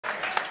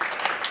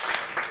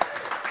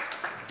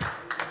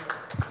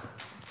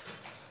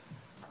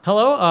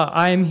Hello,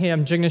 I'm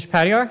Jignesh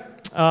Padhiar.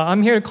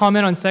 I'm here to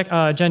comment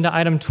on agenda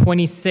item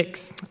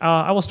 26.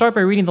 I will start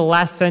by reading the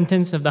last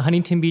sentence of the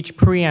Huntington Beach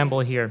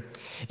preamble here.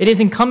 It is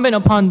incumbent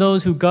upon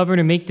those who govern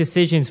to make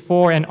decisions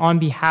for and on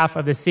behalf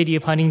of the city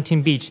of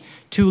Huntington Beach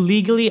to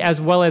legally as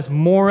well as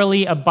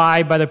morally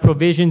abide by the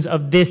provisions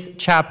of this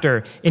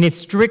chapter in its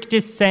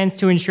strictest sense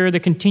to ensure the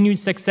continued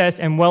success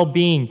and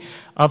well-being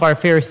of our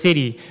fair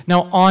city.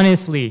 Now,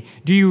 honestly,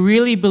 do you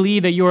really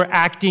believe that you are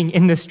acting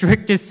in the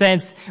strictest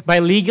sense by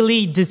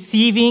legally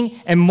deceiving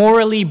and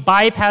morally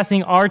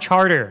bypassing our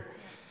charter?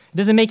 It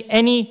doesn't make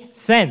any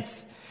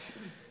sense.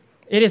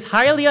 It is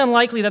highly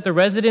unlikely that the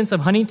residents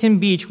of Huntington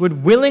Beach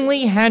would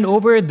willingly hand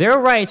over their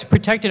rights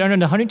protected under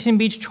the Huntington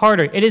Beach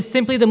Charter. It is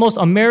simply the most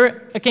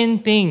American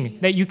thing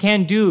that you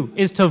can do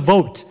is to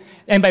vote.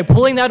 And by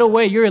pulling that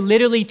away, you're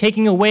literally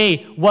taking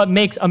away what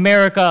makes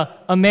America,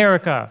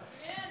 America.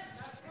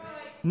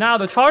 Now,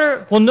 the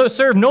charter will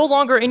serve no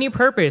longer any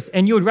purpose,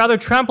 and you would rather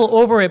trample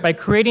over it by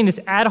creating this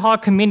ad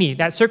hoc committee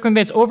that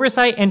circumvents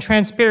oversight and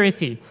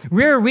transparency.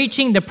 We're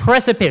reaching the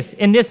precipice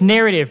in this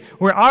narrative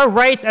where our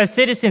rights as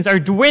citizens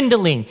are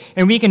dwindling,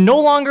 and we can no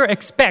longer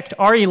expect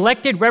our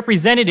elected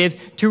representatives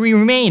to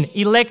remain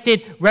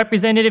elected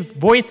representative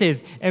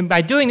voices. And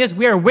by doing this,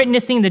 we are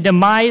witnessing the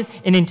demise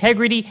in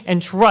integrity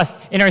and trust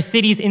in our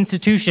city's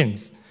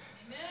institutions.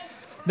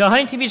 The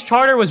Huntington Beach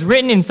Charter was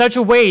written in such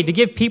a way to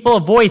give people a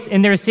voice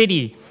in their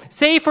city.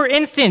 Say, for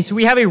instance,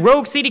 we have a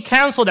rogue city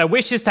council that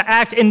wishes to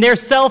act in their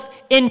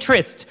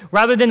self-interest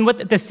rather than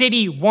what the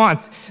city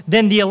wants.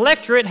 Then the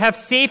electorate have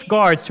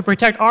safeguards to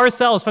protect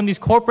ourselves from these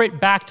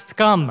corporate-backed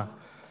scum.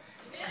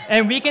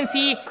 And we can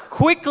see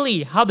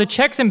quickly how the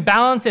checks and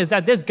balances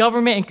that this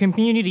government and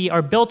community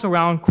are built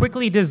around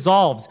quickly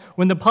dissolves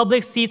when the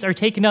public seats are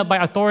taken up by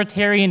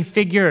authoritarian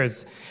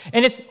figures.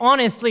 And it's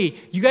honestly,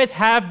 you guys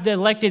have the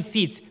elected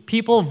seats.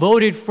 People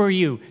voted for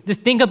you.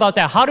 Just think about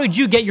that. How did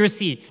you get your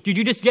seat? Did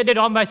you just get it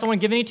on by someone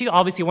giving it to you?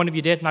 Obviously, one of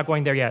you did. Not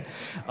going there yet.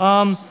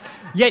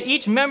 Yet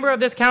each member of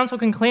this council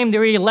can claim they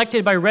were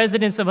elected by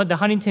residents of the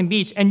Huntington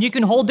Beach, and you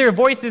can hold their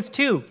voices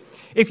too.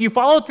 If you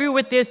follow through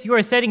with this, you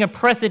are setting a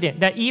precedent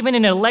that even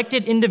an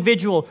elected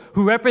individual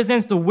who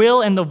represents the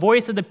will and the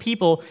voice of the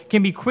people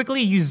can be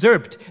quickly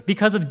usurped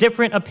because of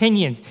different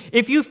opinions.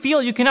 If you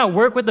feel you cannot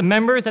work with the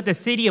members that the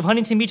city of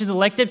Huntington Beach has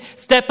elected,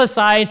 step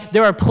aside.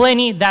 There are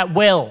plenty that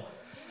will.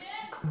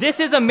 This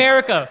is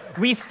America.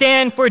 We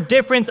stand for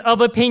difference of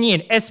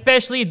opinion,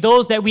 especially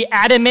those that we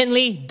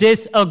adamantly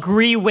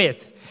disagree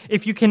with.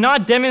 If you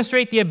cannot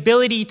demonstrate the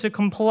ability to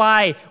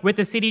comply with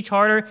the city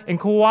charter and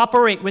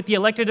cooperate with the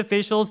elected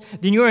officials,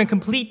 then you are in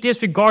complete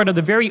disregard of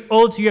the very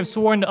oaths you have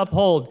sworn to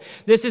uphold.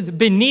 This is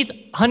beneath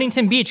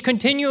Huntington Beach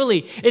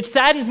continually. It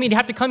saddens me to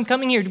have to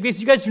coming here because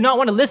you guys do not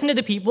want to listen to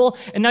the people,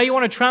 and now you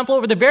want to trample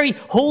over the very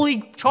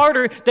holy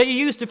charter that you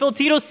used to fill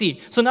Tito's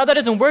seat. So now that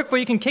doesn't work for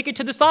you, you can kick it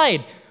to the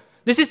side.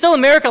 This is still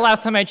America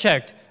last time I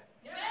checked.